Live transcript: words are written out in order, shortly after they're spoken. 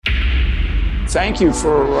thank you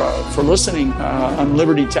for listening on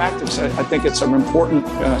Liberty Tactics. I think it's an important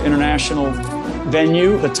international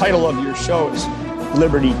venue. The title of your show is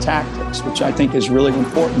Liberty Tactics, which I think is really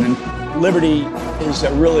important. And liberty is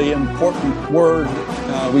a really important word.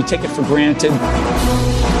 We take it for granted.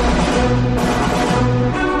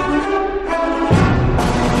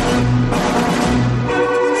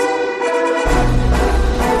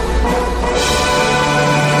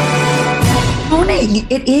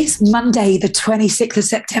 It is Monday, the 26th of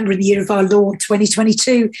September in the year of our Lord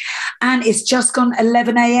 2022, and it's just gone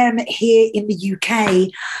 11 a.m. here in the UK.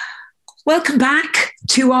 Welcome back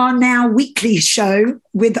to our now weekly show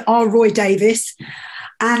with our Roy Davies.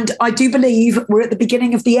 And I do believe we're at the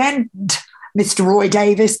beginning of the end, Mr. Roy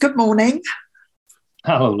Davies. Good morning.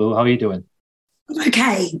 Hello, Lou. How are you doing?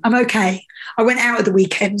 I'm okay. I went out at the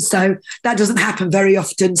weekend, so that doesn't happen very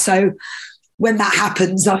often. So when that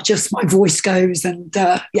happens, my voice goes and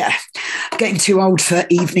getting too old for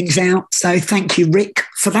evenings out. So thank you, Rick,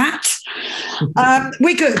 for that.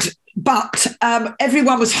 We're good. But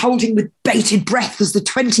everyone was holding with bated breath as the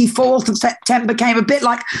 24th of September came, a bit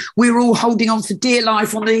like we were all holding on for dear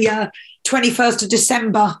life on the 21st of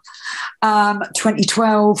December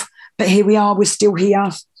 2012. But here we are, we're still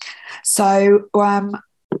here. So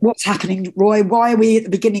what's happening, Roy? Why are we at the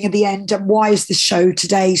beginning of the end, and why is the show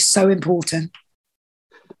today so important?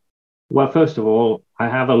 Well, first of all, I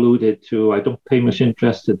have alluded to, I don't pay much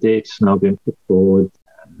interest to dates now being put forward.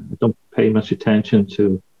 I don't pay much attention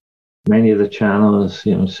to many of the channels,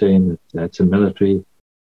 saying that it's a military.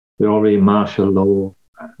 We're already martial law,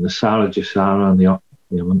 the Sarah Jessara on the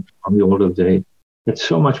order of the day. It's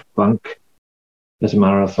so much bunk, as a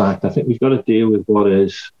matter of fact. I think we've got to deal with what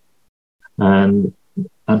is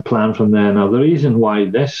and plan from there. Now, the reason why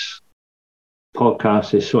this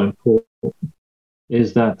podcast is so important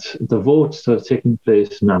is that the votes that are taking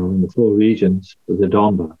place now in the 4 regions of the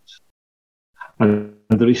Donbass and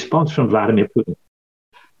the response from Vladimir Putin,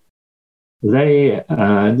 that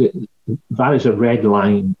is a red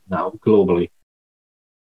line now globally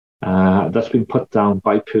that's been put down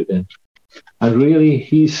by Putin. And really,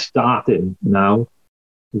 he's starting now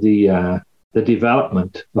the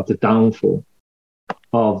development of the downfall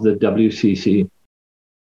of the WCC.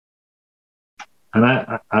 And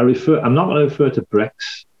I'm not going to refer to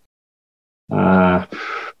BRICS,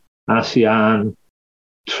 ASEAN,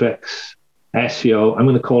 TRICS, SEO. I'm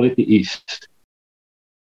going to call it the East.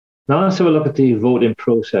 Now let's have a look at the voting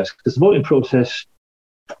process, because the voting process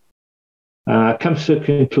comes to a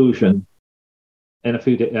conclusion in a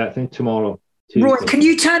few days, I think tomorrow. Tuesday. Roy, can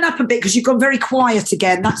you turn up a bit, because you've gone very quiet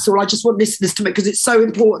again? That's all. I just want listeners to make, because it's so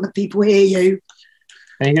important that people hear you.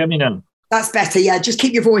 Can you hear me now? That's better, yeah. Just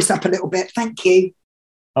keep your voice up a little bit. Thank you.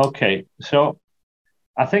 Okay, so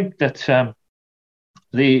I think that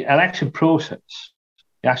the election process,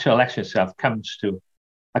 the actual election itself, comes to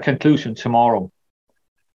a conclusion tomorrow.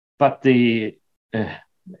 But the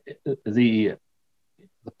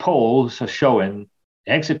polls are showing,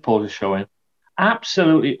 the exit polls are showing,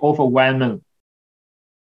 absolutely overwhelming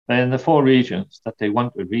in the 4 regions that they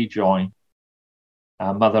want to rejoin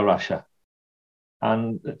Mother Russia.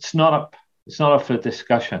 And it's not up for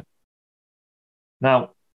discussion.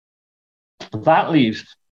 Now, that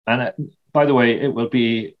leaves, and by the way, it will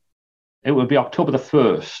be October the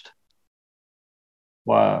 1st,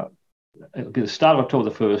 where it'll be the start of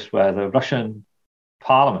October the 1st, where the Russian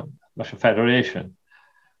Parliament, Russian Federation,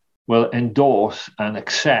 will endorse and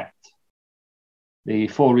accept the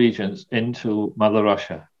 4 regions into Mother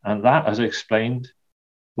Russia. And that, as I explained,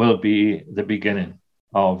 will be the beginning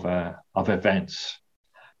of events,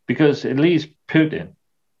 because it leaves Putin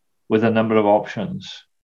with a number of options.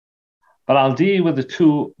 But I'll deal with the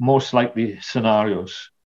 2 most likely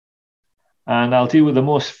scenarios, and I'll deal with the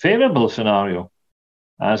most favorable scenario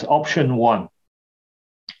as option 1.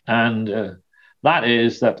 And that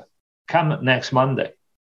is that come next Monday,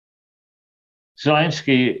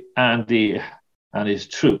 Zelensky and his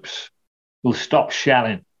troops will stop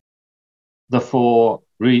shelling the 4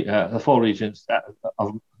 regions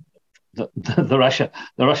of the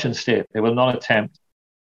Russian state. They will not attempt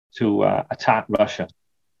to attack Russia.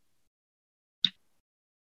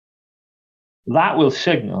 That will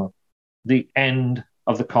signal the end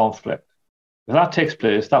of the conflict. If that takes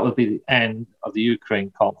place, that will be the end of the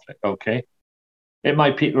Ukraine conflict. Okay, it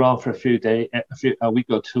might peter on for a week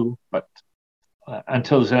or 2, but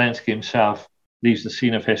until Zelensky himself leaves the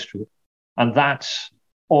scene of history, and that's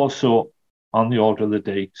also on the order of the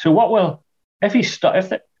day. So, what will if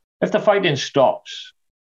the fighting stops?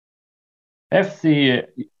 If the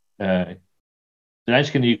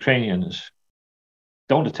Zelensky and the Ukrainians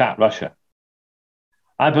don't attack Russia,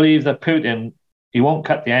 I believe that Putin he won't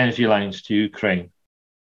cut the energy lines to Ukraine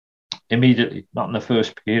immediately, not in the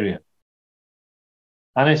first period.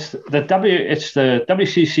 And it's the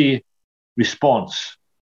WCC response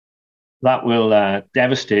that will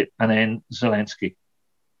devastate and end Zelensky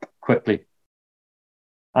quickly.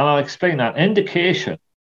 And I'll explain that. Indication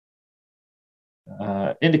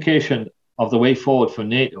of the way forward for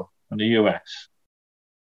NATO and the US,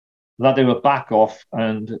 that they will back off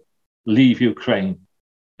and leave Ukraine,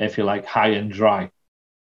 if you like, high and dry.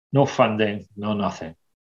 No funding, no nothing.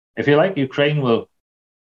 If you like, Ukraine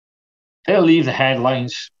they'll leave the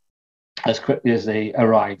headlines as quickly as they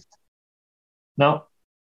arrived. Now,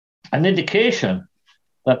 an indication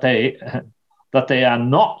that they are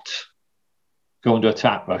not going to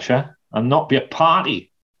attack Russia and not be a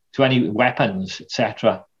party to any weapons,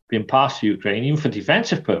 etc., being passed to Ukraine, even for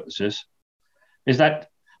defensive purposes, is that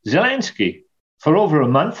Zelensky, for over a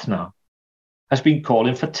month now, has been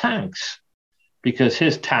calling for tanks, because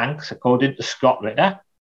his tanks, according to Scott Ritter,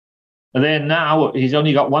 he's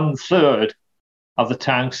only got 1/3 of the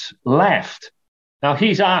tanks left. Now,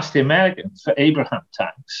 he's asked the Americans for Abraham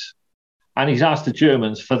tanks, and he's asked the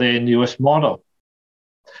Germans for their newest model.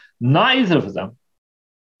 Neither of them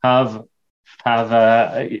have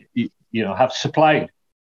supplied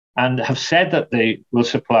and have said that they will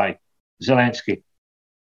supply Zelensky,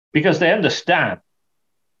 because they understand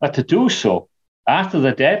that to do so after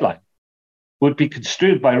the deadline would be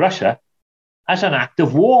construed by Russia as an act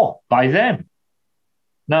of war by them.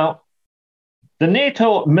 Now, the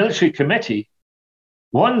NATO military committee,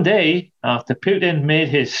 one day after Putin made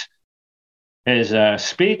his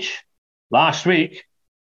speech last week,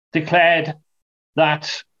 declared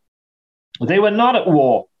that they were not at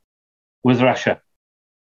war with Russia.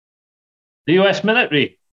 The US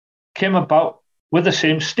military came about with the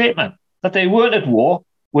same statement, that they weren't at war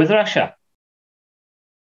with Russia.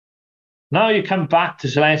 Now you come back to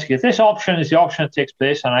Zelensky. If this option is the option that takes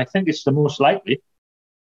place, and I think it's the most likely,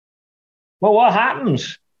 well, what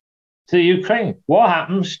happens to Ukraine? What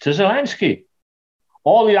happens to Zelensky?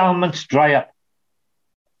 All the armaments dry up.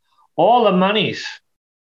 All the monies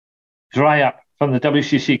dry up from the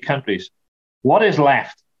WCC countries. What is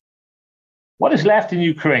left? What is left in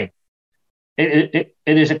Ukraine? It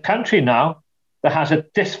is a country now that has a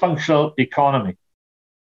dysfunctional economy,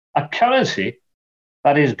 a currency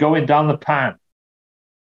that is going down the pan.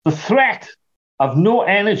 The threat of no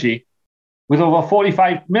energy, with over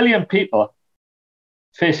 45 million people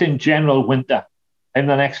facing general winter in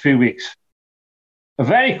the next few weeks.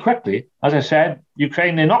 Very quickly, as I said,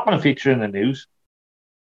 Ukraine, they're not going to feature in the news.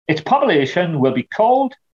 Its population will be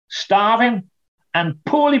cold, starving, and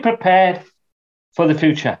poorly prepared for the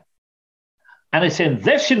future. And it's in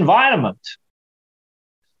this environment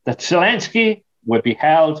that Zelensky will be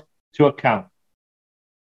held to account.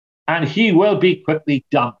 And he will be quickly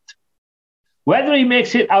dumped. Whether he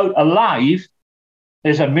makes it out alive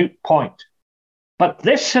is a moot point. But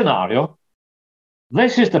this scenario,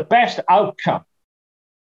 this is the best outcome,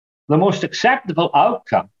 the most acceptable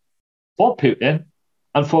outcome for Putin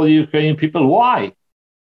and for the Ukrainian people. Why?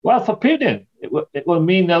 Well, for Putin, it will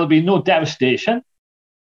mean there'll be no devastation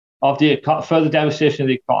of further devastation of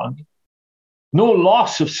the economy, no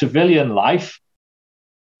loss of civilian life,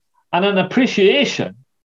 and an appreciation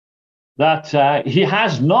that he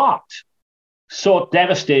has not sought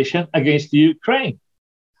devastation against the Ukraine.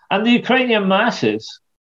 And the Ukrainian masses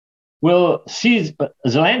will see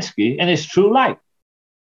Zelensky in his true light.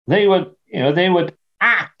 They would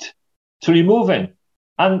act to remove him.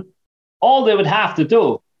 And all they would have to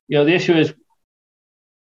do, the issue is,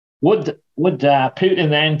 would Putin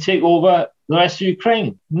then take over the rest of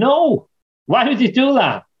Ukraine? No. Why would he do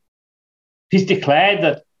that? He's declared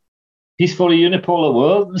that he's for a unipolar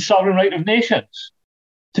world and the sovereign right of nations.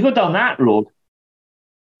 To go down that road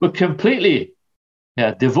would completely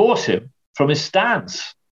divorce him from his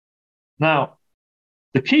stance. Now,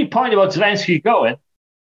 the key point about Zelensky going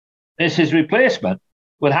is his replacement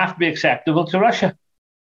would have to be acceptable to Russia.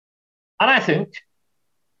 And I think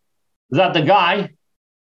that the guy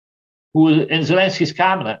who was in Zelensky's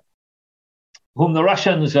cabinet, whom the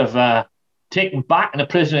Russians have taken back in a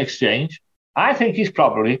prisoner exchange, I think he's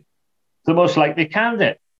probably the most likely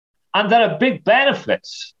candidate. And there are big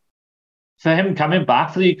benefits for him coming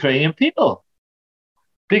back for the Ukrainian people.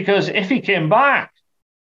 Because if he came back,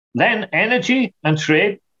 then energy and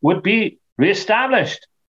trade would be reestablished.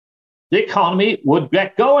 The economy would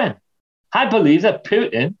get going. I believe that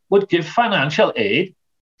Putin would give financial aid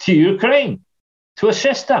to Ukraine to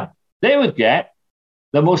assist them. They would get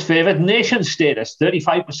the most favored nation status,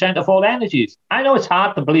 35% of all energies. I know it's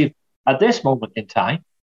hard to believe at this moment in time,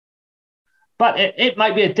 But it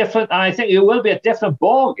might be a different, and I think it will be a different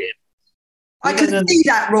ballgame. I can see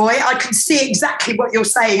that, Roy. I can see exactly what you're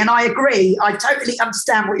saying, and I agree. I totally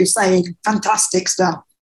understand what you're saying. Fantastic stuff.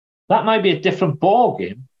 That might be a different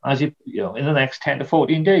ballgame as you know in the next 10 to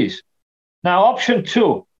 14 days. Now, option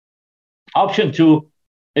two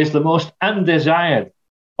is the most undesired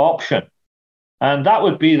option, and that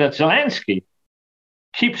would be that Zelensky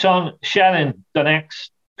keeps on shelling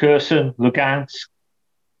Donetsk, Kherson, Lugansk,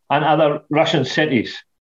 and other Russian cities.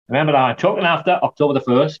 Remember that I'm talking after October the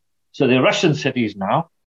 1st, so they're Russian cities now.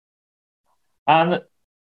 And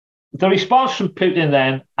the response from Putin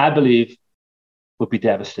then, I believe, would be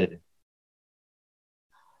devastating.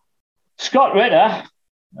 Scott Ritter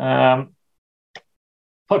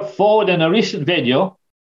put forward in a recent video,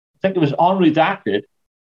 I think it was on Redacted,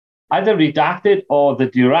 either Redacted or the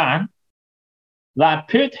Duran, that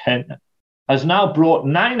Putin has now brought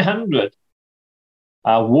 900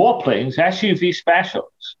 warplanes, SUV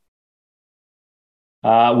specials,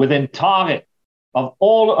 within target of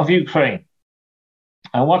all of Ukraine.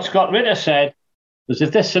 And what Scott Ritter said was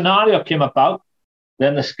if this scenario came about,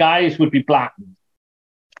 then the skies would be blackened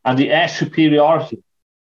and the air superiority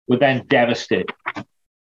would then devastate.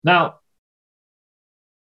 Now,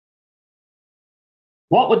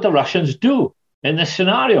 what would the Russians do in this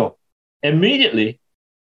scenario? Immediately,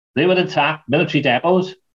 they would attack military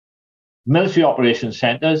depots, military operations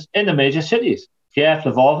centers in the major cities, Kiev,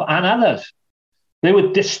 Lvov, and others. They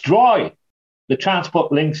would destroy the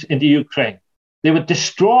transport links into Ukraine. They would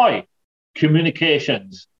destroy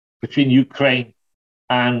communications between Ukraine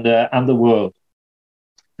and the world.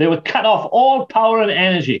 They would cut off all power and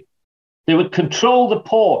energy. They would control the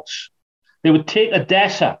ports. They would take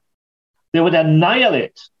Odessa. They would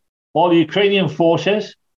annihilate all the Ukrainian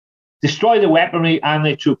forces, destroy the weaponry and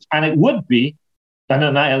the troops, and it would be an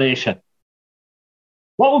annihilation.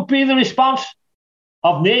 What would be the response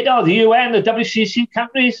of NATO, the UN, the WCC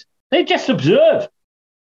countries? They just observe.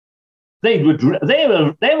 They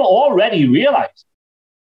were already realized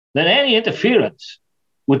that any interference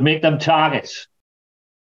would make them targets.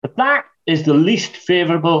 But that is the least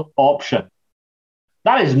favorable option.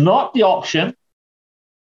 That is not the option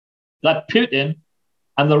that Putin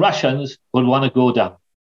and the Russians would want to go down,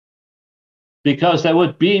 because there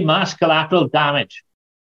would be mass collateral damage.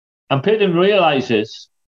 And Putin realizes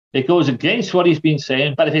it goes against what he's been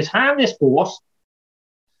saying, but if his hand is forced,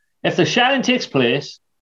 if the shelling takes place,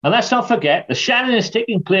 and let's not forget, the shelling is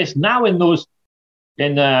taking place now in Lugansk,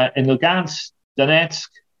 Donetsk,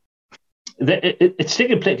 it's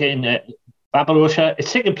taking place in Zaporozhye,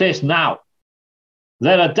 it's taking place now.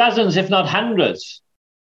 There are dozens, if not hundreds,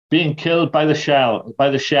 being killed by the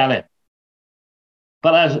shelling.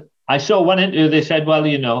 But as I saw one interview, they said, well,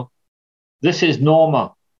 you know, this is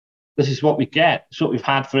normal. This is what we get. It's what we've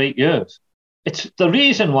had for 8 years. It's the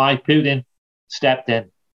reason why Putin stepped in.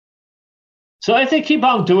 So if they keep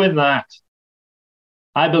on doing that,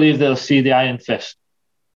 I believe they'll see the iron fist.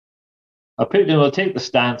 Or Putin will take the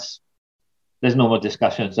stance. There's no more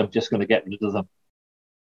discussions. I'm just going to get rid of them,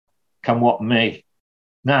 come what may.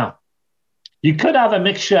 Now, you could have a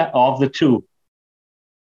mixture of the two.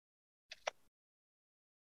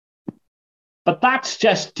 But that's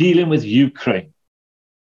just dealing with Ukraine.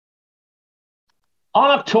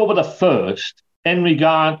 On October the 1st, in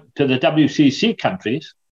regard to the WCC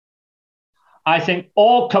countries, I think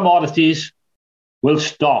all commodities will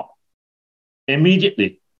stop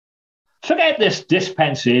immediately. Forget this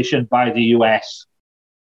dispensation by the US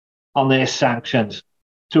on their sanctions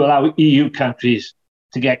to allow EU countries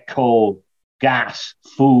to get coal, gas,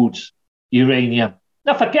 foods, uranium.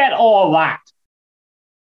 Now forget all that.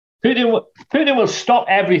 Putin will stop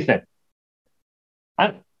everything.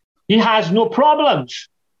 And he has no problems.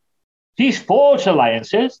 He's forged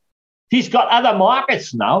alliances. He's got other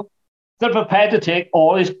markets now that are prepared to take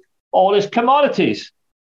all his commodities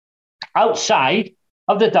outside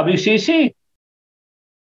of the WCC.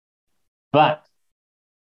 But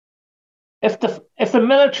if the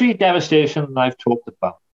military devastation I've talked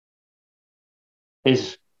about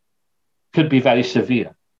could be very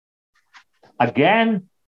severe, again,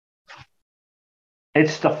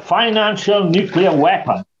 it's the financial nuclear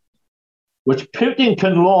weapon which Putin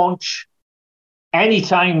can launch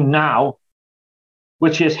anytime now,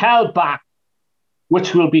 which is held back,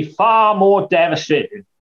 which will be far more devastating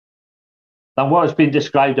than what has been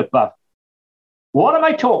described above. What am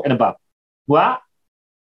I talking about? Well,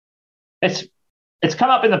 it's come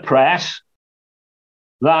up in the press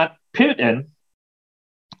that Putin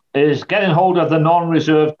is getting hold of the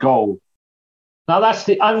non-reserved gold. Now, that's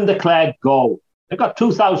the undeclared gold. They've got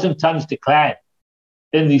 2,000 tons declared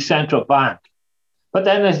in the central bank. But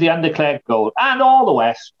then there's the undeclared gold and all the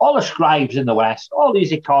West, all the scribes in the West, all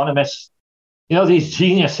these economists, these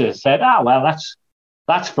geniuses said, well,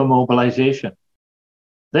 that's for mobilization.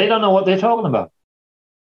 They don't know what they're talking about.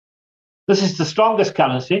 This is the strongest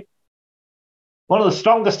currency, one of the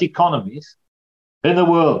strongest economies in the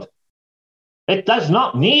world. It does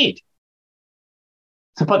not need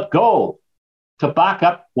to put gold to back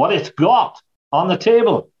up what it's got on the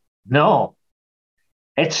table. No,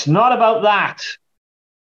 it's not about that.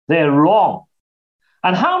 They're wrong.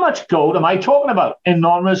 And how much gold am I talking about in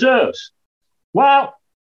non-reserves? Well,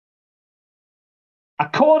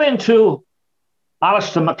 according to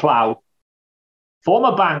Alistair MacLeod,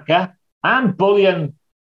 former banker and bullion,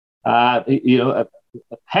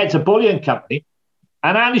 heads a bullion company,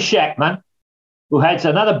 and Andy Sheckman, who heads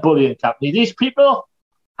another bullion company, these people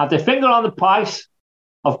have their finger on the price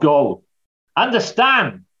of gold,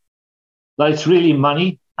 understand that it's really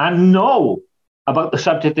money, and know about the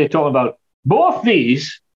subject they're talking about. Both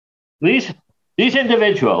these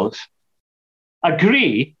individuals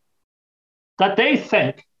agree that they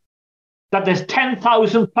think that there's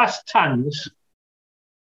 10,000 plus tons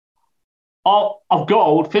of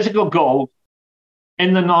gold, physical gold,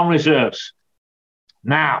 in the non-reserves.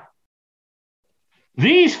 Now,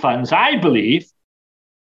 these funds, I believe,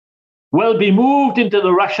 will be moved into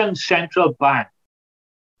the Russian central bank.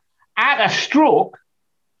 At a stroke,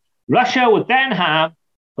 Russia would then have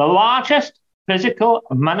the largest physical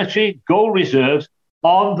monetary gold reserves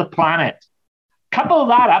on the planet. Couple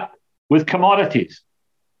that up with commodities.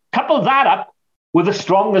 Couple that up with the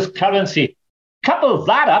strongest currency. Couple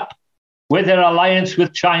that up with their alliance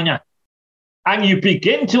with China. And you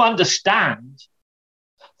begin to understand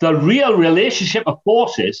the real relationship of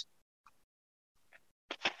forces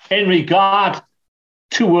in regard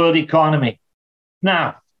to world economy.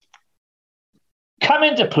 Now, come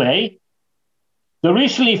into play the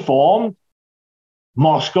recently formed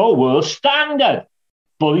Moscow World Standard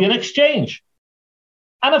Bullion Exchange.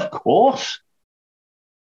 And of course,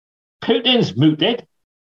 Putin's mooted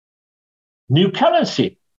new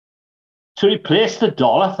currency to replace the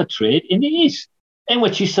dollar for trade in the East, in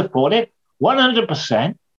which he supported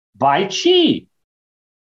 100% by Xi.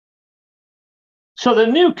 So the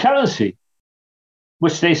new currency,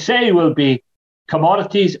 which they say will be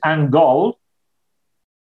commodities and gold,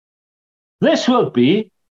 this will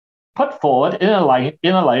be put forward in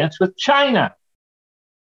alliance with China.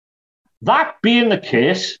 That being the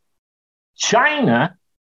case, China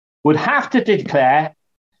would have to declare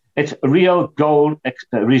its real gold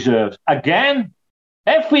reserves. Again,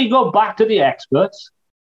 if we go back to the experts,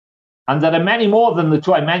 and there are many more than the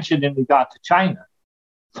two I mentioned in regard to China,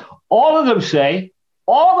 all of them say,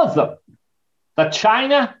 that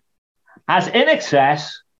China has in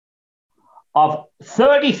excess of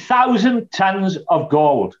 30,000 tons of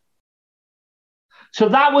gold. So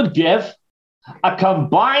that would give a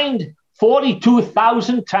combined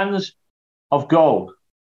 42,000 tons of gold.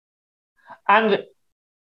 And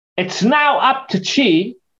it's now up to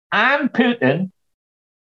Xi and Putin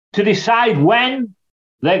to decide when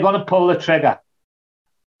they're going to pull the trigger.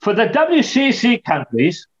 For the WCC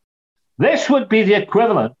countries, this would be the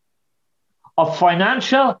equivalent of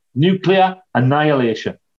financial nuclear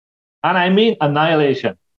annihilation. And I mean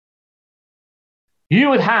annihilation. You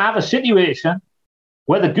would have a situation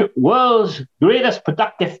where the world's greatest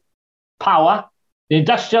productive power, the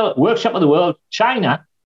industrial workshop of the world, China,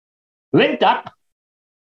 linked up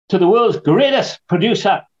to the world's greatest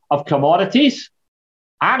producer of commodities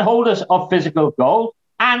and holders of physical gold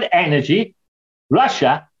and energy,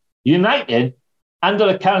 Russia, united under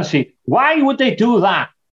a currency. Why would they do that?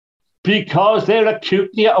 Because they're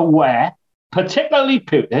acutely aware, particularly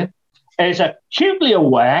Putin, is acutely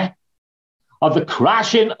aware of the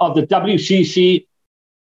crashing of the WCC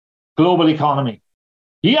global economy.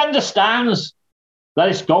 He understands that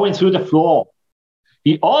it's going through the floor.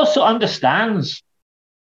 He also understands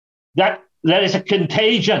that there is a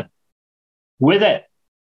contagion with it.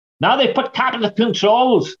 Now they put capital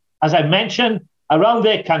controls, as I mentioned, around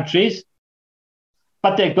their countries,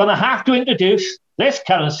 but they're going to have to introduce this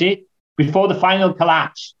currency before the final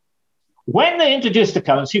collapse. When they introduce the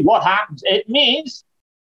currency, what happens? It means,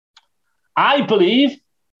 I believe,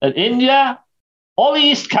 that India, all the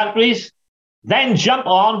East countries, then jump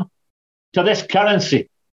on to this currency.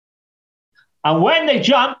 And when they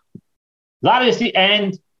jump, that is the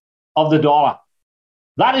end of the dollar.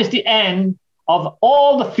 That is the end of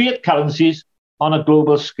all the fiat currencies on a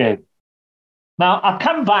global scale. Now, I'll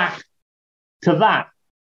come back to that.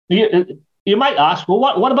 You might ask, well,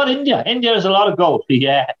 what about India? India has a lot of gold.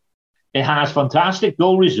 Yeah, it has fantastic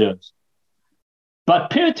gold reserves. But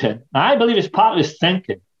Putin, I believe it's part of his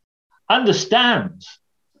thinking, understands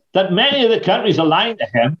that many of the countries aligned to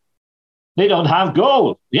him, they don't have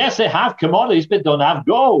gold. Yes, they have commodities, but don't have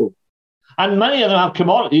gold. And many of them have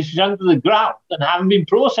commodities under the ground and haven't been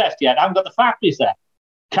processed yet, haven't got the factories there.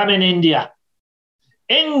 Come in India.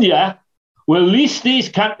 India will lease these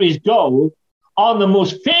countries gold on the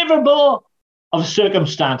most favorable of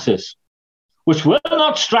circumstances, which will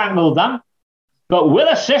not strangle them, but will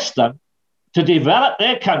assist them to develop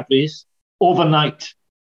their countries overnight.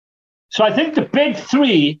 So I think the big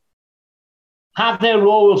three have their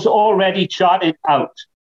roles already charted out.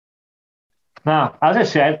 Now, as I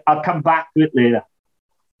said, I'll come back to it later.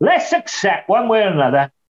 Let's accept one way or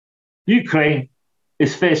another, Ukraine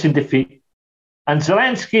is facing defeat, and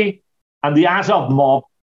Zelensky and the Azov mob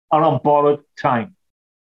are on borrowed time.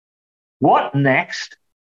 What next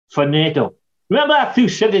for NATO? Remember that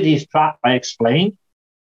Thucydides trap I explained?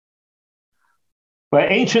 Where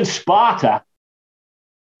ancient Sparta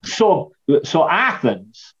saw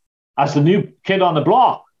Athens as the new kid on the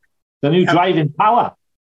block, the new driving power.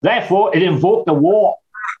 Therefore, it invoked a war.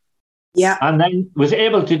 Yeah. And then was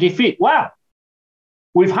able to defeat. Well,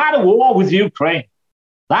 we've had a war with Ukraine.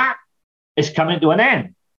 That is coming to an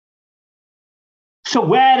end. So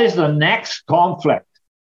where is the next conflict?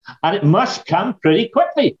 And it must come pretty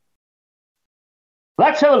quickly.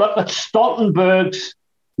 Let's have a look at Stoltenberg's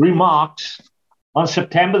remarks on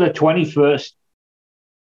September the 21st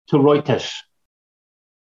to Reuters.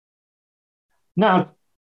 Now,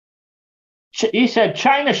 he said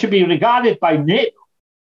China should be regarded by NATO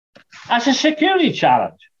as a security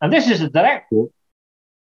challenge. And this is a direct quote.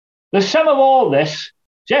 The sum of all this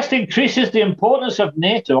just increases the importance of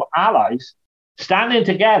NATO allies standing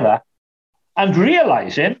together and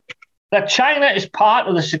realizing that China is part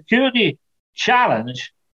of the security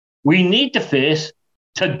challenge we need to face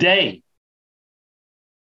today.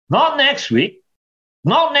 Not next week,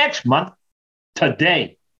 not next month,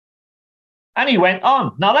 today. And he went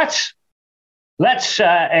on. Now let's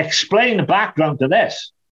explain the background to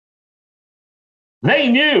this. They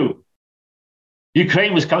knew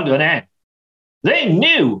Ukraine was coming to an end. They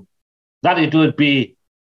knew that it would be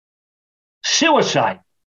suicide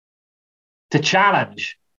to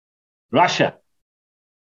challenge Russia.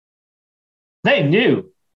 They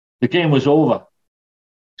knew the game was over.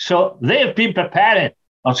 So they have been preparing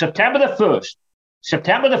on September the 1st,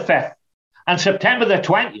 September the 5th, and September the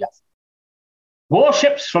 20th.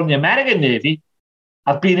 Warships from the American Navy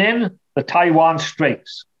have been in the Taiwan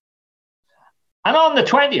Straits. And on the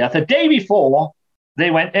 20th, the day before,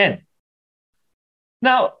 they went in.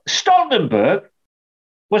 Now, Stoltenberg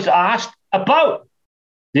was asked about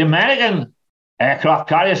the American aircraft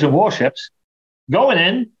carriers and warships going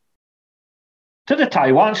in to the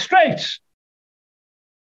Taiwan Straits.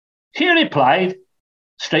 He replied,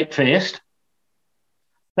 straight-faced,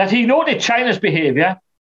 that he noted China's behavior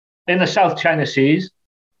in the South China Seas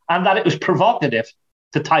and that it was provocative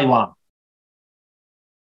to Taiwan.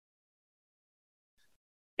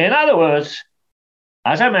 In other words,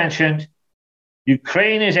 as I mentioned,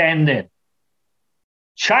 Ukraine is ending.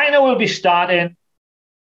 China will be starting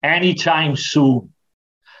anytime soon.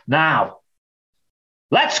 Now,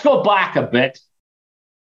 let's go back a bit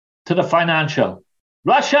to the financial.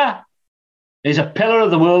 Russia is a pillar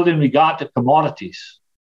of the world in regard to commodities.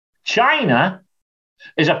 China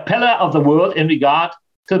is a pillar of the world in regard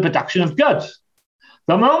to the production of goods.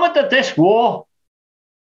 The moment that this war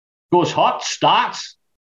goes hot, starts,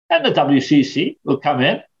 then the WCC will come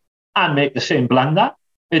in and make the same blunder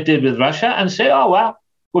it did with Russia and say, oh, well,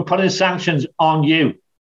 we're putting sanctions on you.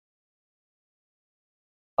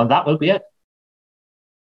 And that will be it.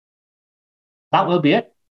 That will be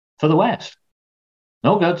it for the West.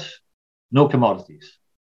 No goods, no commodities.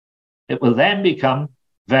 It will then become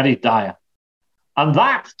very dire. And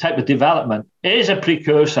that type of development is a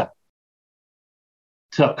precursor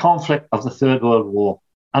to a conflict of the Third World War.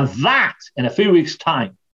 And that, in a few weeks'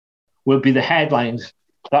 time, will be the headlines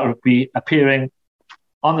that will be appearing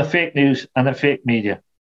on the fake news and the fake media.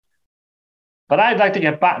 But I'd like to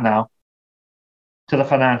get back now to the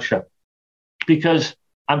financial, because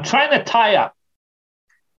I'm trying to tie up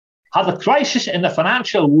how the crisis in the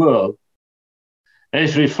financial world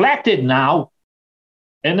is reflected now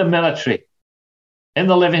in the military, in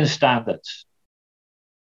the living standards,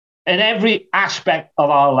 in every aspect of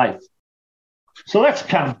our life. So let's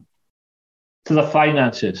come to the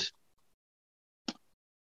finances.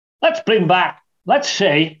 Let's bring back, let's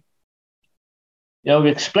say, we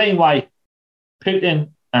explain why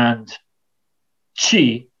Putin and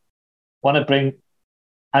Xi want to bring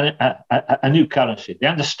a new currency. They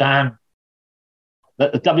understand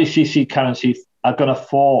that the WCC currency are going to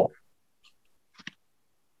fall.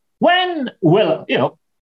 When will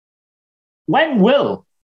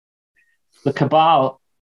the cabal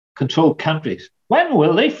control countries? When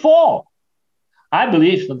will they fall? I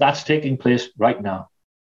believe that that's taking place right now.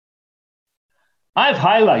 I've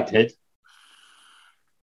highlighted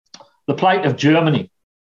the plight of Germany.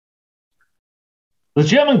 The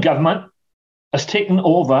German government has taken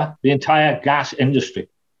over the entire gas industry.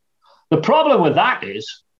 The problem with that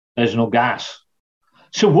is there's no gas.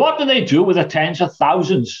 So what do they do with the tens of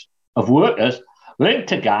thousands of workers linked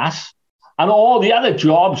to gas and all the other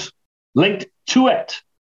jobs linked to it?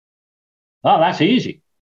 Oh, that's easy.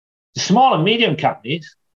 The small and medium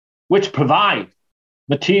companies, which provide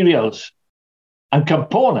materials and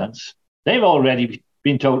components, they've already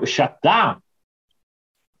been told to shut down.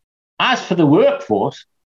 As for the workforce,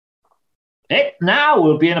 it now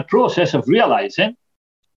will be in a process of realizing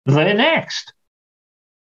they're next.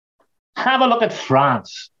 Have a look at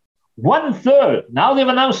France. 1/3, now they've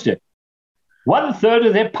announced it, 1/3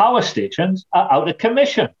 of their power stations are out of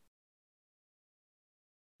commission.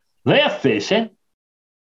 They're facing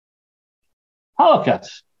power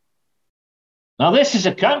cuts. Now, this is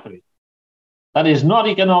a country that is not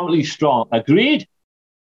economically strong. Agreed?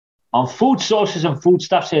 On food sources and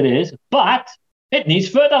foodstuffs it is, but it needs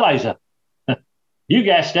fertilizer. You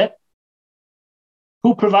guessed it.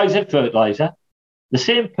 Who provides it fertilizer? The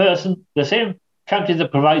same person, the same country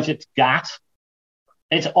that provides its gas,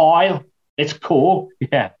 its oil, its coal.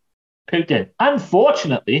 Yeah, Putin.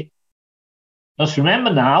 Unfortunately, let's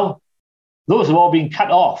remember now, those have all been cut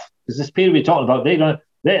off. Because this period we're talking about,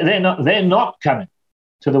 they're not coming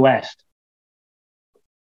to the West.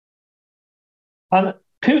 And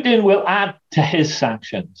Putin will add to his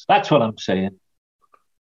sanctions. That's what I'm saying.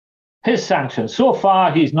 His sanctions. So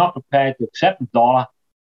far, he's not prepared to accept the dollar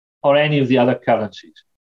or any of the other currencies.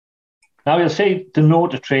 Now, he'll say to no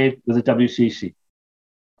to trade with the WCC.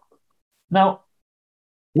 Now,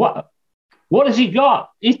 what has he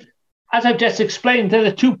got? As I've just explained, they're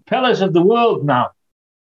the two pillars of the world now.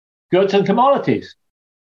 Goods and commodities.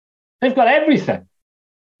 They've got everything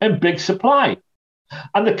in big supply.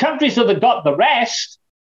 And the countries that have got the rest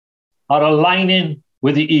are aligning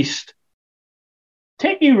with the East.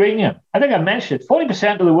 Take uranium. I think I mentioned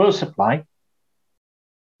 40% of the world's supply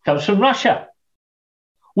comes from Russia.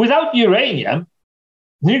 Without uranium,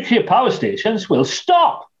 nuclear power stations will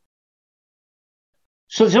stop.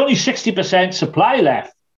 So there's only 60% supply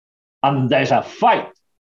left. And there's a fight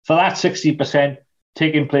for that 60%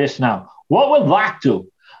 taking place now. What will that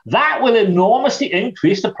do? That will enormously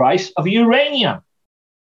increase the price of uranium,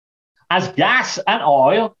 as gas and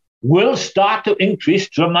oil will start to increase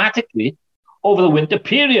dramatically over the winter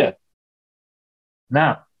period.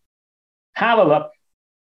 Now, have a look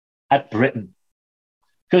at Britain,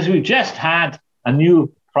 because we've just had a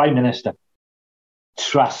new Prime Minister,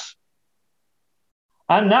 Truss.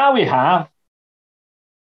 And now we have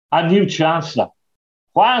a new Chancellor,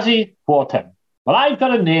 Kwasi Kwarteng. Well, I've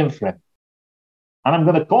got a name for him, and I'm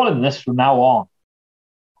going to call him this from now on.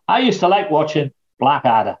 I used to like watching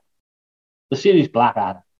Blackadder, the series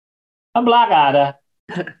Blackadder. And Blackadder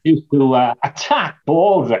used to attack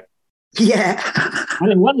Baldrick. Yeah.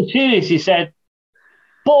 And in one series, he said,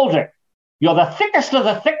 Baldrick, you're the thickest of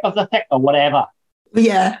the thick of the thick, or whatever.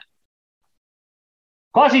 Yeah.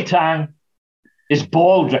 Kwasi Tang is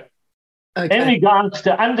Baldrick in Okay. regards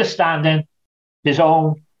to understanding his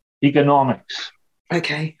own economics.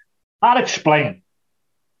 Okay. I'll explain.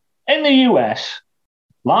 In the US,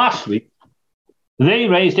 last week, they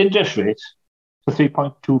raised interest rates to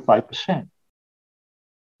 3.25%.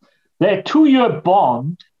 Their 2-year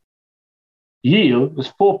bond yield was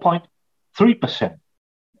 4.3%.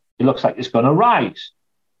 It looks like it's going to rise.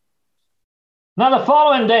 Now, the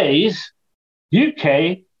following days,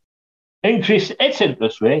 UK increased its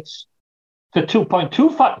interest rates to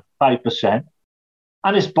 2.25%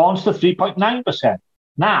 and its bonds to 3.9%.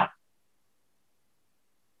 Now,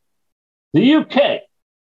 the UK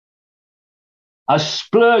has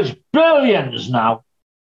splurged billions now.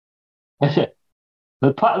 The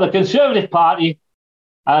Conservative Party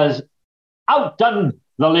has outdone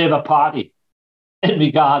the Labour Party in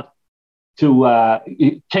regard to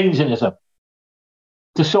Keynesianism,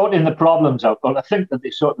 to sorting the problems out, or to think that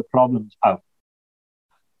they sort the problems out.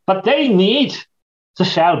 But they need to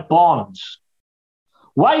sell bonds.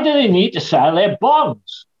 Why do they need to sell their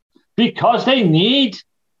bonds? Because they need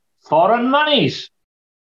foreign monies.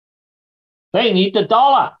 They need the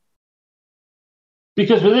dollar.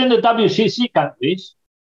 Because within the WCC countries,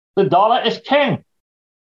 the dollar is king.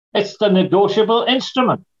 It's the negotiable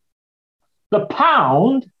instrument. The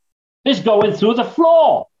pound is going through the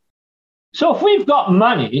floor. So if we've got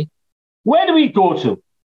money, where do we go to?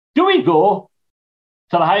 Do we go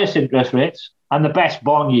to the highest interest rates and the best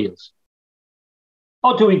bond yields?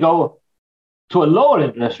 Or do we go to a lower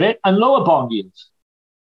interest rate and lower bond yields?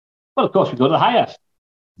 Well, of course, we go to the highest.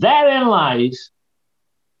 Therein lies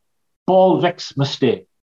Baldrick's mistake.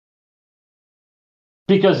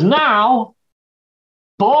 Because now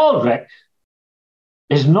Baldrick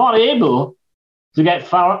is not able to get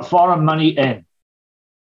foreign money in.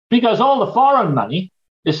 Because all the foreign money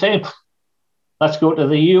is saying, let's go to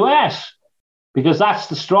the US, because that's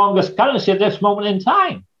the strongest currency at this moment in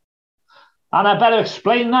time. And I better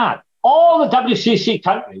explain that. All the WCC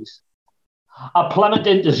countries are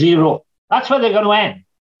plummeting to zero. That's where they're going to end.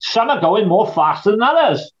 Some are going more faster than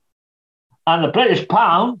others. And the British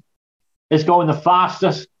pound is going the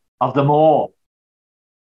fastest of them all.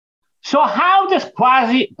 So how does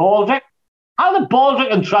Baldrick, how did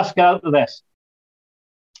Baldrick and Truss get out of this?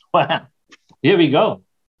 Well, here we go.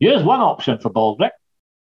 Here's one option for Baldrick.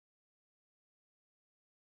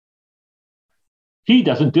 He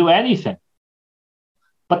doesn't do anything.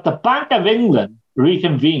 But the Bank of England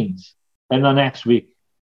reconvenes in the next week.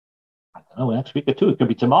 I don't know, next week or two. It could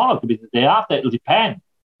be tomorrow. It could be the day after. It'll depend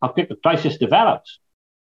how quick the crisis develops.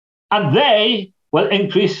 And they will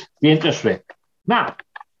increase the interest rate. Now,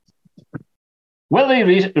 will they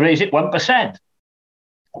raise it 1%?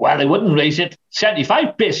 Well, they wouldn't raise it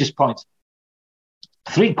 75 basis points.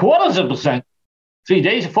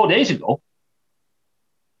 0.75%, 4 days ago.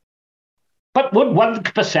 But would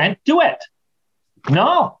 1% do it?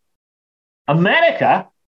 No. America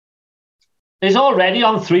is already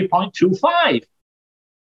on 3.25.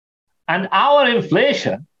 And our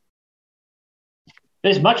inflation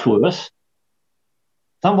is much worse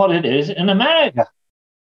than what it is in America.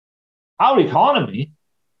 Our economy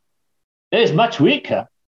is much weaker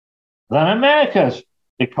than America's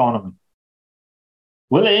economy.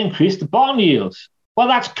 Will it increase the bond yields? Well,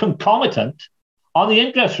 that's concomitant on the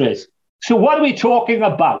interest rates. So what are we talking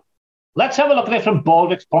about? Let's have a look at it from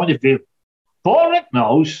Baldrick's point of view. Baldrick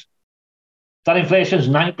knows that inflation is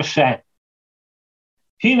 9%.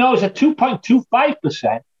 He knows at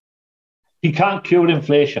 2.25%, he can't cure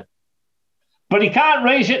inflation. But he can't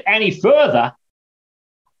raise it any further.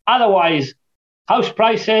 Otherwise, house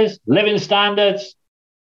prices, living standards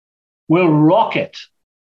will rocket.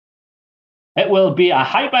 It will be a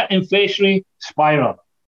hyperinflationary spiral.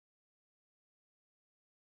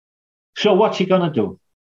 So what's he going to do?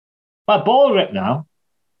 Well, Baldrick now,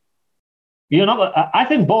 I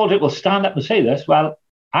think Baldrick will stand up and say this, well,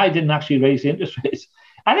 I didn't actually raise the interest rates.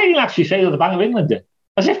 I think he'll actually say that the Bank of England did,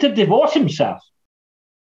 as if to divorce himself.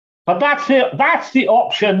 But that's the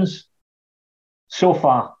options so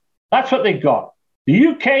far. That's what they've got. The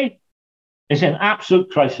UK is in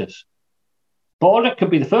absolute crisis. Baldrick could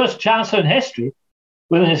be the first chancellor in history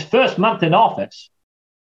within his first month in office.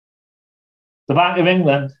 The Bank of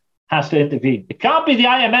England has to intervene. It can't be the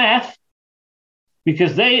IMF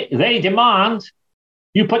because they demand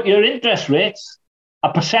you put your interest rates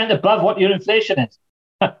 1% above what your inflation is.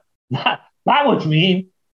 that would mean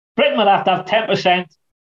Britain would have to have 10%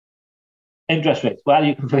 interest rates. Well,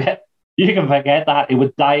 you can forget that. It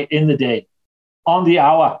would die in the day, on the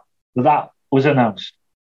hour that was announced.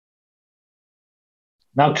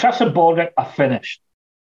 Now, Truss and Baldrick are finished.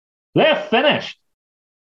 They're finished.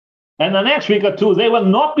 In the next week or two, they will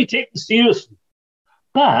not be taken seriously.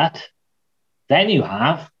 But then you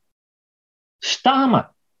have Starmer,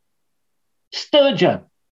 Sturgeon,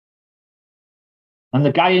 and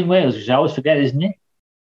the guy in Wales, which I always forget his name.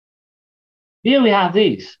 Here we have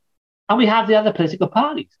these. And we have the other political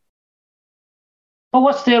parties. But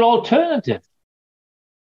what's their alternative?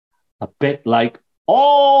 A bit like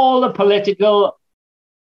all the political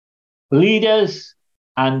leaders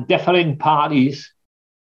and differing parties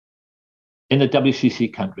in the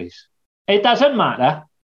WCC countries. It doesn't matter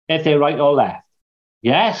if they're right or left.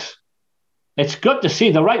 Yes, it's good to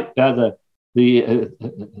see the right, the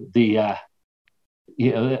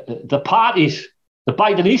parties, the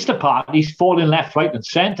Bidenista parties falling left, right, and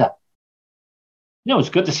centre. You know, it's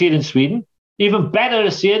good to see it in Sweden. Even better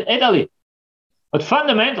to see it in Italy. But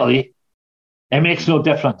fundamentally, it makes no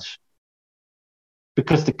difference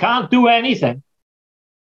because they can't do anything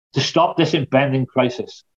to stop this impending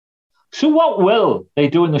crisis. So what will they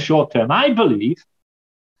do in the short term? I believe,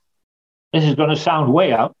 this is going to sound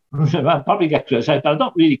way out, I'll probably get criticized, but I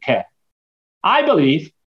don't really care. I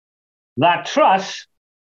believe that Truss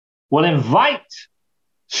will invite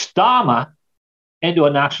Starmer into a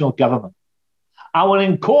national government. I will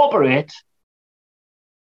incorporate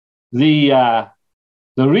the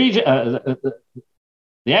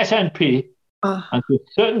SNP And to a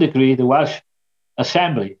certain degree, the Welsh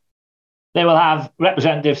Assembly, they will have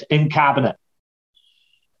representatives in cabinet.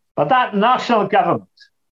 But that national government,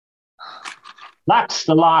 that's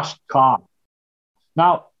the last card.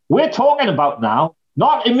 Now, we're talking about now,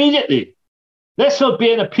 not immediately. This will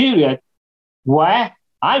be in a period where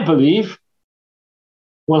I believe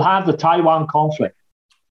we'll have the Taiwan conflict.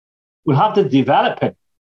 We'll have the developing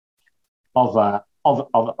of a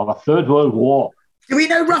third world war. Do we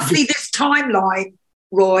know roughly this timeline,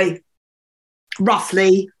 Roy?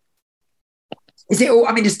 Roughly. Is it all?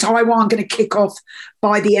 I mean, is Taiwan going to kick off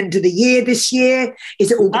by the end of the year this year?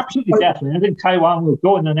 Is it all? Absolutely, definitely. I think Taiwan will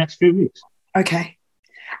go in the next few weeks. Okay.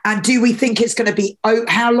 And do we think it's going to be? Oh,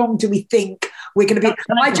 how long do we think we're going to be? The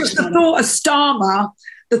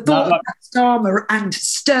thought of Starmer and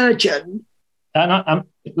Sturgeon.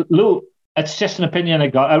 Lou, it's just an opinion I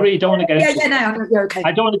got. I really don't want to get into. You're okay.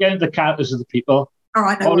 I don't want to get into the characters of the people. All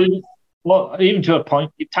right. Even to a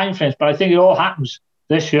point, time frames. But I think it all happens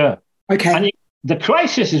this year. Okay. And the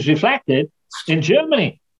crisis is reflected in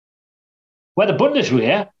Germany, where the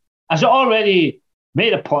Bundeswehr has already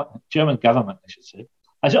made a point. German government, I should say,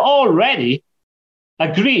 has already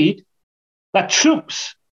agreed that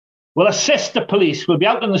troops will assist the police, will be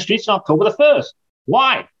out in the streets on October the 1st.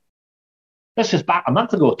 Why? This is back a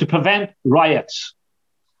month ago, to prevent riots.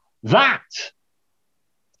 That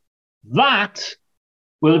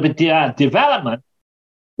will be a development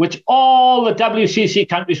which all the WCC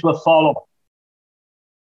countries will follow.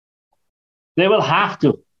 They will have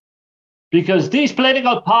to, because these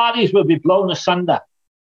political parties will be blown asunder.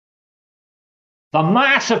 The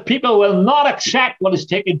mass of people will not accept what is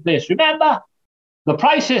taking place. Remember, the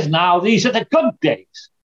price is now, these are the good days.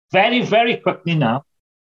 Very, very quickly now,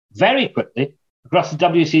 very quickly, across the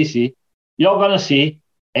WCC, you're going to see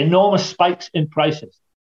enormous spikes in prices.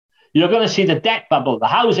 You're going to see the debt bubble, the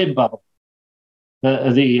housing bubble,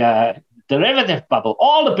 the derivative bubble,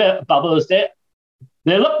 all the bubbles, they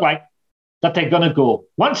look like that they're going to go.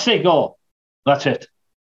 Once they go, that's it.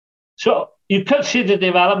 So you could see the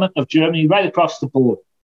development of Germany right across the board.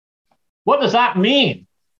 What does that mean?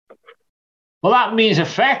 Well, that means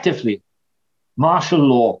effectively martial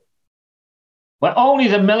law, where only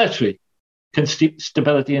the military can keep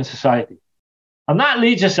stability in society. And that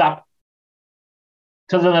leads us up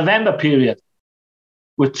to the November period,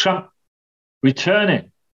 with Trump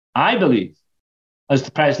returning, I believe, as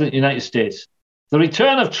the President of the United States. The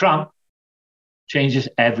return of Trump changes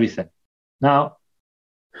everything. Now,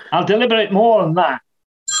 I'll deliberate more on that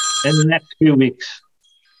in the next few weeks.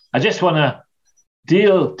 I just want to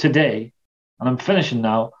deal today, and I'm finishing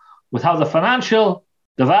now, with how the financial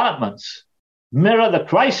developments mirror the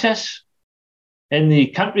crisis in the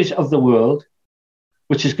countries of the world,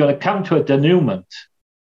 which is going to come to a denouement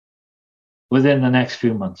within the next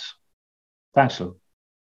few months. Thanks, Lou.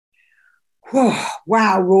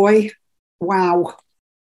 Wow, Roy. Wow.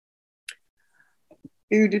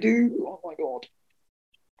 Oh, my God.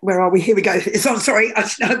 Where are we? Here we go. I'm sorry. I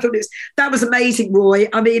thought that was amazing, Roy.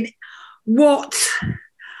 I mean, what...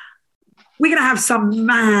 We're going to have some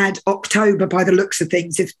mad October by the looks of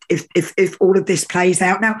things if all of this plays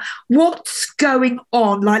out. Now, what's going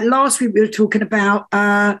on? Like last week we were talking about,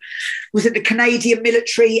 was it the Canadian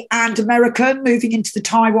military and American moving into the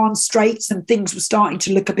Taiwan Straits, and things were starting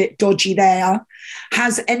to look a bit dodgy there.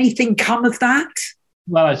 Has anything come of that?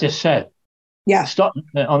 Well, I just said, yeah.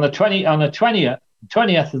 On the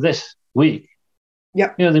 20th of this week,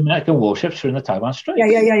 yep. The American warships are in the Taiwan Strait.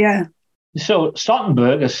 Yeah. So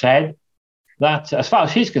Stoltenberg has said that, as far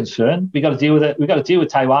as he's concerned, we got to deal with it. We got to deal with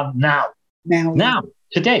Taiwan now,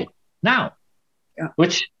 today, now, yeah.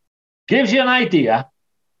 Which gives you an idea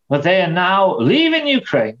that they are now leaving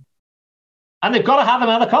Ukraine, and they've got to have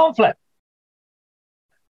another conflict.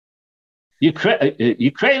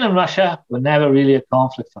 Ukraine and Russia were never really a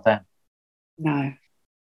conflict for them. No.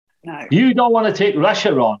 You don't want to take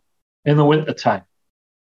Russia on in the winter time.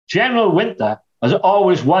 General Winter has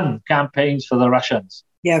always won campaigns for the Russians.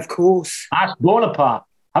 Yeah, of course. Ask Bonaparte.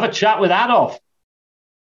 Have a chat with Adolf.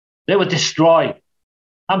 They were destroyed.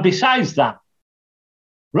 And besides that,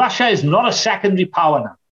 Russia is not a secondary power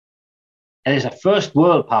now. It is a first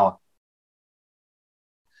world power.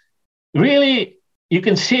 Really, you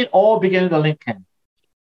can see it all beginning to link in.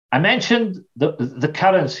 I mentioned the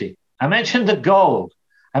currency. I mentioned the gold.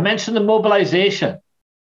 I mentioned the mobilization.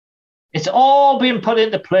 It's all being put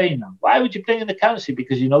into play now. Why would you bring in the currency?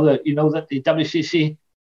 Because you know that the WCC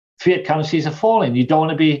fiat currencies are falling. You don't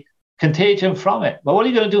want to be contagion from it. But what are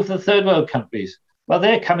you going to do for the third world countries? Well,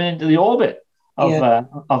 they're coming into the orbit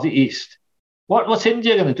of the East. What's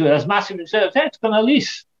India going to do? It has massive reserves. It's going to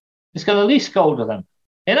lease. It's going to lease gold to them.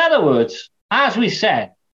 In other words, as we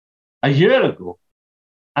said a year ago,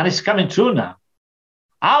 and it's coming true now,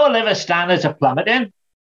 our living standards are plummeting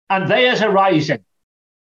and theirs are rising.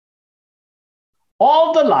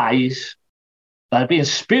 All the lies that are being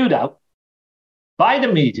spewed out by the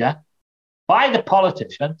media, by the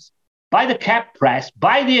politicians, by the kept press,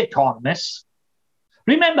 by the economists.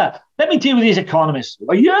 Remember, let me deal with these economists.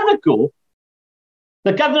 A year ago,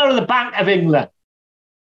 the governor of the Bank of England,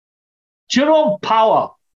 Jerome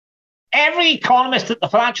Powell, every economist that the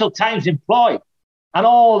Financial Times employed, and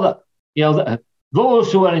all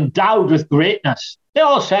those who are endowed with greatness, they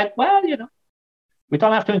all said, well, we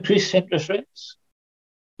don't have to increase interest rates.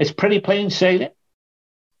 It's pretty plain sailing.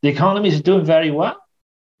 The economy is doing very well.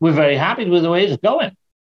 We're very happy with the way it's going.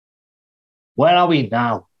 Where are we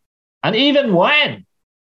now? And even when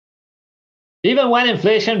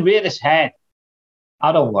inflation reared its head,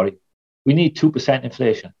 don't worry, we need 2%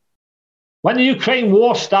 inflation. When the Ukraine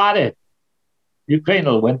war started, Ukraine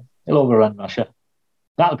will win. They'll overrun Russia.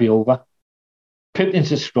 That'll be over. Putin's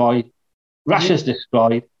destroyed. Russia's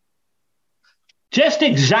destroyed. Just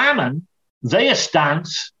examine their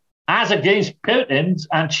stance as against Putin's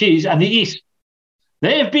and Xi's and the East.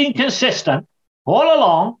 They have been consistent all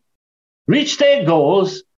along, reached their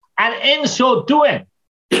goals, and in so doing,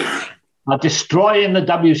 are destroying the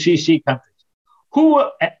WCC countries, who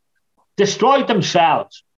destroyed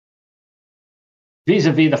themselves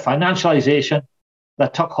vis-a-vis the financialization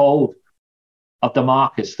that took hold of the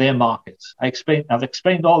markets, their markets. I've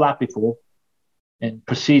explained all that before in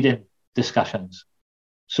preceding discussions.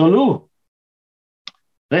 So, Lou,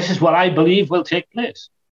 this is what I believe will take place.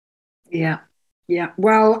 Yeah.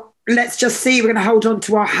 Well, let's just see. We're going to hold on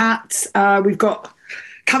to our hats. We've got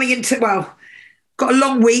got a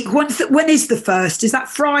long week. When is the first? Is that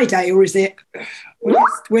Friday or is it?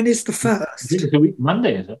 When is the first? I think it's a week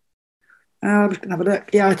Monday, is it? I'm just going to have a look.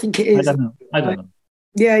 Yeah, I think it is. I don't know.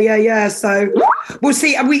 Yeah. So we'll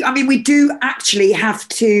see. We do actually have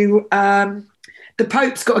to. The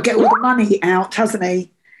Pope's got to get all the money out, hasn't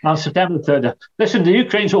he? On September 3rd. Listen, the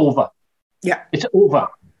Ukraine's over. Yeah. It's over.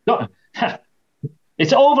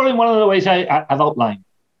 It's over in one of the ways I've outlined.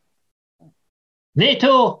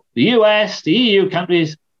 NATO, the US, the EU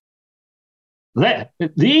countries, the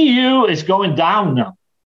EU is going down now.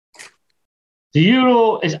 The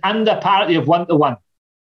euro is under parity of 1-to-1.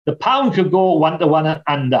 The pound could go 1-to-1 and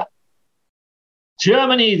under.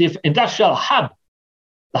 Germany, the industrial hub,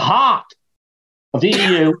 the heart of the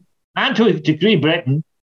EU, and to a degree Britain,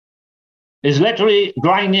 is literally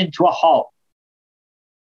grinding to a halt.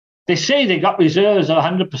 They say they got reserves of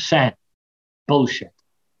 100%. Bullshit.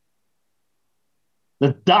 The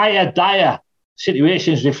dire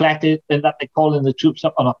situation is reflected in that they're calling the troops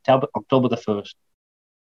up on October the 1st.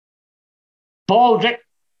 Baldrick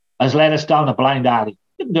has led us down a blind alley.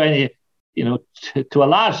 Didn't do any, to a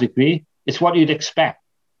large degree, it's what you'd expect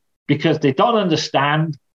because they don't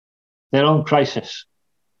understand their own crisis.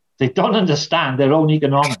 They don't understand their own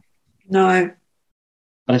economic. No.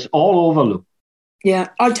 But it's all over, Luke. Yeah,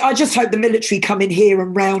 I just hope the military come in here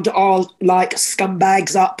and round our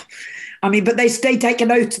scumbags up. But they take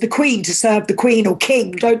an oath to the Queen to serve the Queen or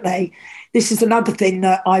King, don't they? This is another thing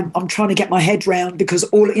that I'm trying to get my head round because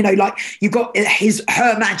you've got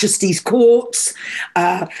Her Majesty's courts.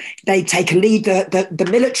 They take a lead. The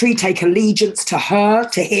military take allegiance to her,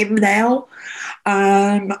 to him now.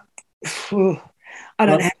 I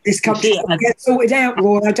don't know how this country will get sorted out,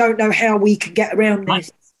 Roy. I don't know how we can get around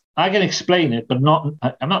this. I can explain it, but I'm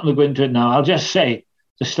not going to go into it now. I'll just say,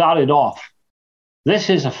 to start it off, this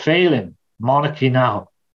is a failing monarchy now.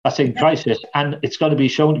 That's in crisis, and it's going to be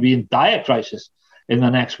shown to be in dire crisis in the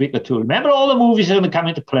next week or two. Remember, all the movies are going to come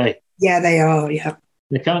into play. Yeah, they are, yeah.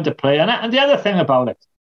 They come into play. And the other thing about it,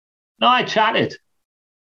 I chatted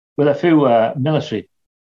with a few military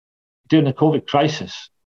during the COVID crisis,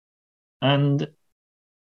 and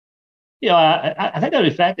I think I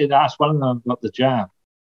reflected, asked one of them about the jab.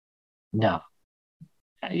 No.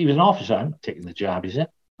 He was an officer. I'm not taking the jab, is it?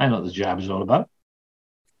 I know what the jab is all about.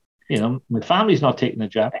 My family's not taking the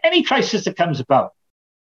jab. Any crisis that comes about,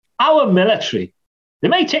 our military, they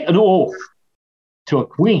may take an oath to a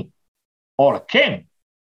queen or a king,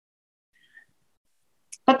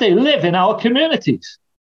 but they live in our communities.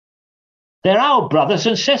 They're our brothers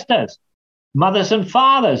and sisters, mothers and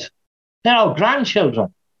fathers. They're our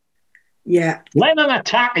grandchildren. Yeah. When an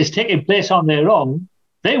attack is taking place on their own,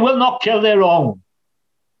 they will not kill their own.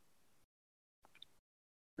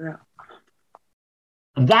 Yeah.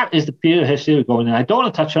 And that is the period of history we're going in. I don't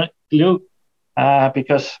want to touch on it, Luke,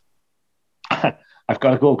 because I've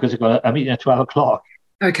got to go because I've got a meeting at 12 o'clock.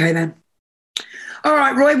 Okay, then. All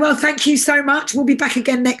right, Roy. Well, thank you so much. We'll be back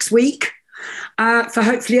again next week. for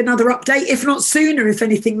hopefully another update, if not sooner, if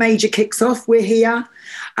anything major kicks off, we're here.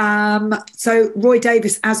 So Roy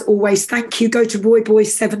Davies, as always, thank you. Go to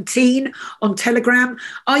RoyBoy17 on Telegram.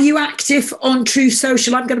 Are you active on True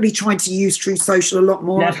Social? I'm going to be trying to use True Social a lot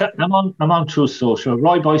more. Yes, I'm on True Social.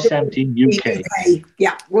 RoyBoy17 UK.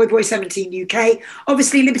 Yeah, RoyBoy17 UK.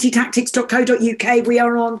 Obviously, libertytactics.co.uk. We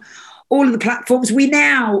are on all of the platforms. We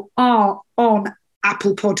now are on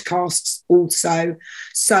Apple Podcasts also.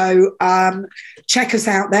 So check us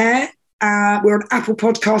out there. We're on Apple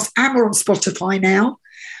Podcasts and we're on Spotify now.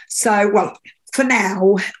 So, well, for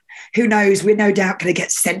now, who knows? We're no doubt going to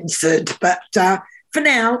get censored. But for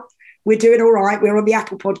now, we're doing all right. We're on the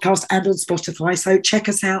Apple Podcast and on Spotify. So check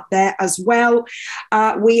us out there as well.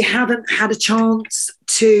 We haven't had a chance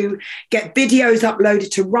to get videos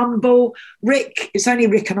uploaded to Rumble. Rick, it's only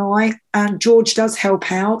Rick and I, and George does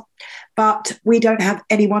help out. But we don't have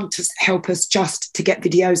anyone to help us just to get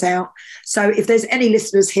videos out. So if there's any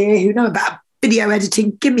listeners here who know about video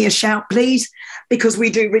editing, give me a shout, please, because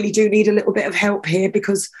we really do need a little bit of help here,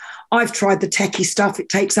 because I've tried the techie stuff. It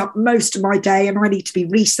takes up most of my day and I need to be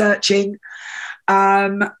researching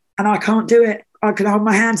and I can't do it. I can hold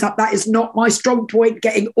my hands up. That is not my strong point,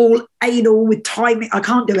 getting all anal with timing. I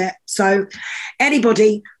can't do it. So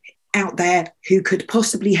anybody out there who could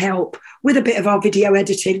possibly help with a bit of our video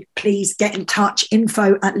editing, please get in touch.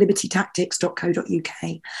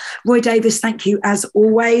 info@libertytactics.co.uk. Roy Davies, thank you as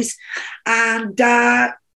always. And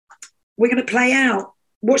we're going to play out.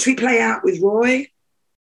 What should we play out with, Roy?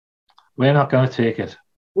 We're not going to take it.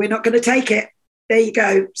 We're not going to take it. There you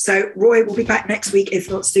go. So Roy will be back next week, if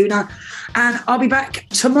not sooner. And I'll be back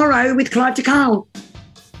tomorrow with Clive de Carle.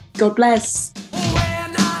 God bless.